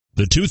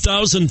The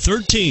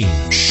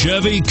 2013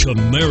 Chevy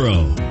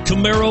Camaro.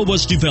 Camaro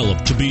was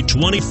developed to be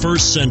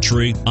 21st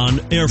century on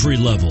every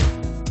level.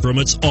 From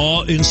its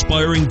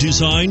awe-inspiring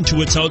design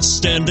to its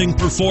outstanding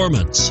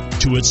performance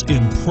to its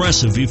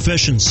impressive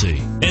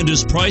efficiency, and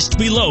is priced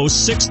below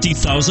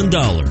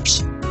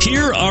 $60,000.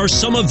 Here are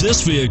some of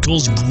this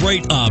vehicle's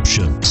great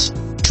options: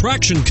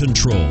 traction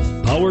control,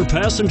 power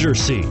passenger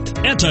seat,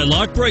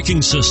 anti-lock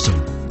braking system,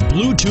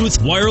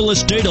 Bluetooth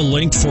wireless data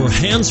link for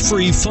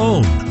hands-free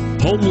phone,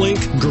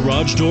 HomeLink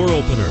garage door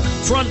opener,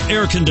 front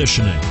air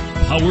conditioning,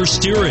 power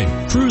steering,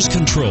 cruise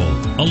control,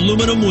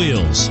 aluminum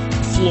wheels,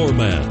 floor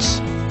mats.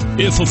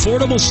 If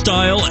affordable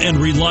style and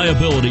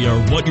reliability are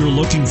what you're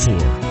looking for,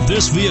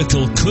 this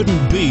vehicle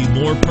couldn't be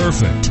more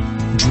perfect.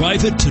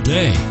 Drive it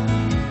today.